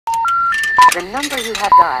The number you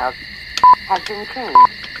have dialed has been changed.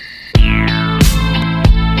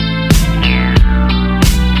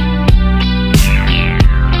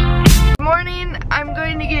 Good morning. I'm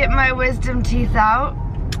going to get my wisdom teeth out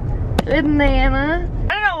with Nana.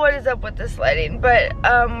 I don't know what is up with this lighting, but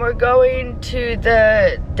we're going to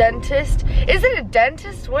the dentist. Is it a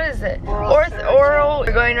dentist? What is it? Oral.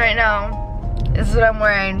 We're going right now. This is what I'm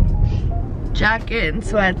wearing. Jacket and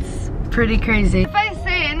sweats. Pretty crazy. If I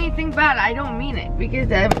say anything bad, I don't mean it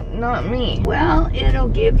because I'm not me. Well, it'll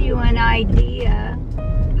give you an idea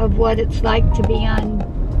of what it's like to be on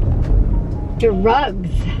drugs.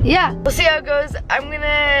 Yeah, we'll see how it goes. I'm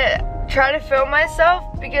gonna try to film myself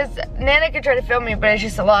because Nana could try to film me, but it's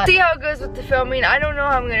just a lot. See how it goes with the filming. I don't know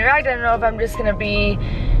how I'm gonna react. I don't know if I'm just gonna be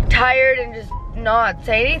tired and just not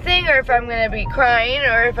say anything, or if I'm gonna be crying,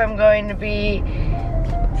 or if I'm going to be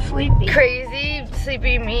Sleepy. Crazy,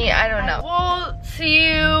 sleepy me, I don't know. We'll see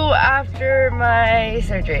you after my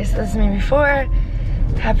surgery. So this is me before.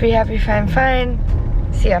 Happy, fine.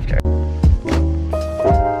 See you after.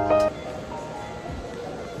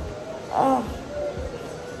 Oh,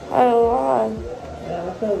 how long? Yeah,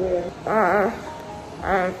 that's so weird.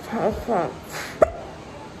 I'm perfect.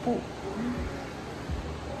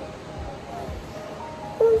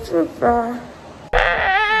 What's with that?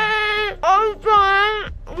 I'm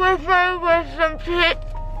done with my wisdom teeth,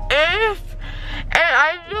 and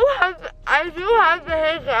I do have the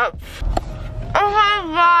hiccups. Oh my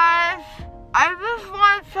gosh! I just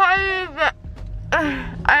want to tell you that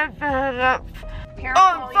I have the hiccups. Careful,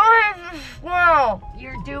 Oh, so has the squirrel.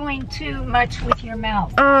 You're doing too much with your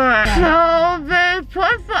mouth. So they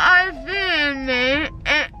put the IV in me,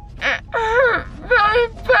 and it hurt very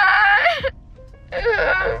bad. It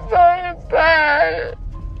hurt very bad.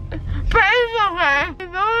 But it's okay. You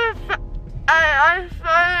notice I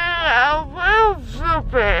started a little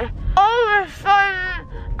droopy. All of a sudden,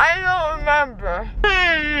 I don't remember.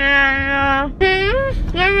 Can you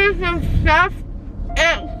give me some stuff?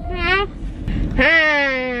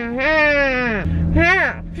 Here,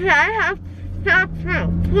 can I have chopstick,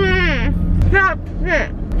 please? Chopstick.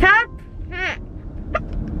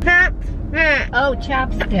 Oh,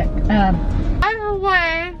 chapstick. By the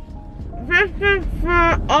way, this is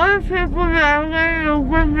for all the people that are getting the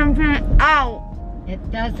wisdom teeth out. It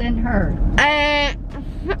doesn't hurt. And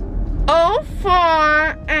oh,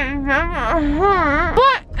 far, it never hurt.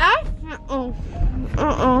 But after,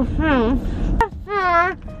 after,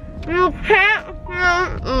 you can't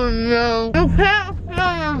feel, you can't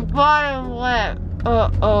feel your bottom lip.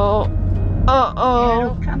 It'll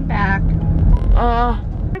come back. I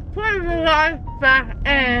put the life back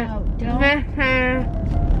in. No, don't.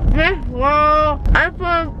 This world, I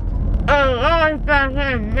put a life back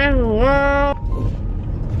in this world.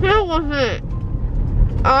 Who was it?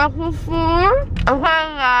 Uncle Four? Okay,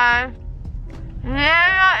 guys.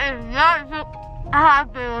 Nana is not so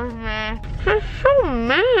happy with me. She's so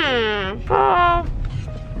mean. Hold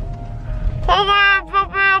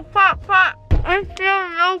on, pop. I feel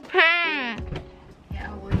no pain.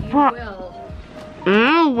 Yeah, well, you will.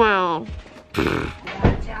 You will.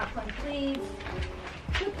 Jacqueline, please.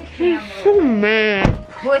 Put the She's camera so away. mean.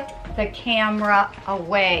 Put the camera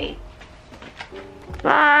away.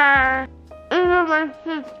 Bye.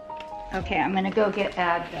 Okay, I'm gonna go get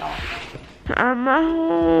Advil. I'm at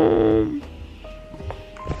home.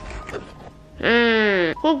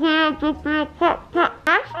 That's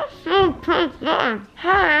so pretty good.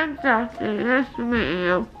 Hi, I'm Jacqueline. Nice to meet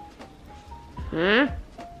you.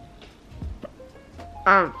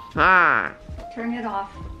 I'm fine. Turn it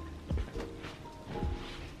off.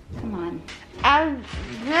 Come on. As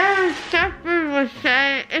Mary Shepherd was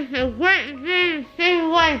saying, it's a great thing to see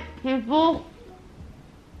life, people.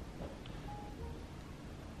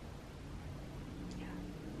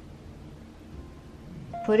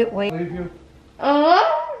 Put it away.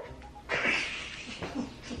 Oh?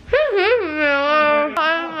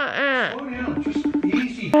 Just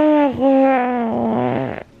easy.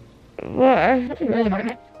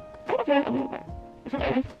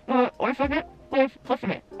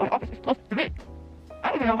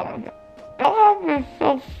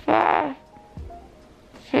 So fast.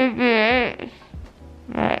 CBH.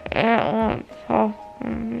 My aunt won't talk to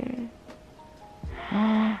me.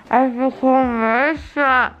 I feel call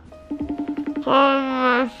Marissa.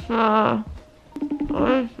 Why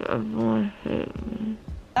does everyone hate me?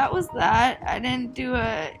 That was that. I didn't do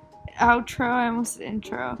a outro. I almost did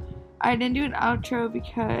intro. I didn't do an outro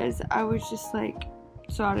because I was just like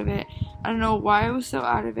so out of it. I don't know why I was so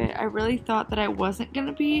out of it. I really thought that I wasn't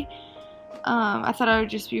gonna be. I thought I would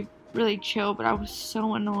just be really chill, but I was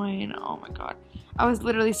so annoying. Oh my god. I was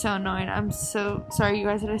literally so annoyed. I'm so sorry you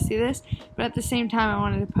guys had to see this, but at the same time I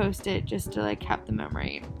wanted to post it just to like have the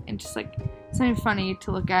memory and just like something funny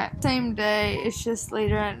to look at. Same day, it's just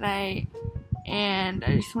later at night, and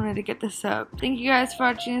I just wanted to get this up. Thank you guys for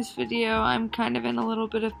watching this video. I'm kind of in a little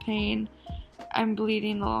bit of pain. I'm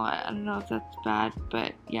bleeding a lot. I don't know if that's bad,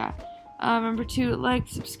 but yeah. Remember to like,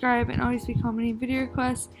 subscribe, and always be commenting video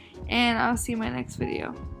requests, and I'll see you in my next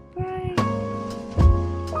video.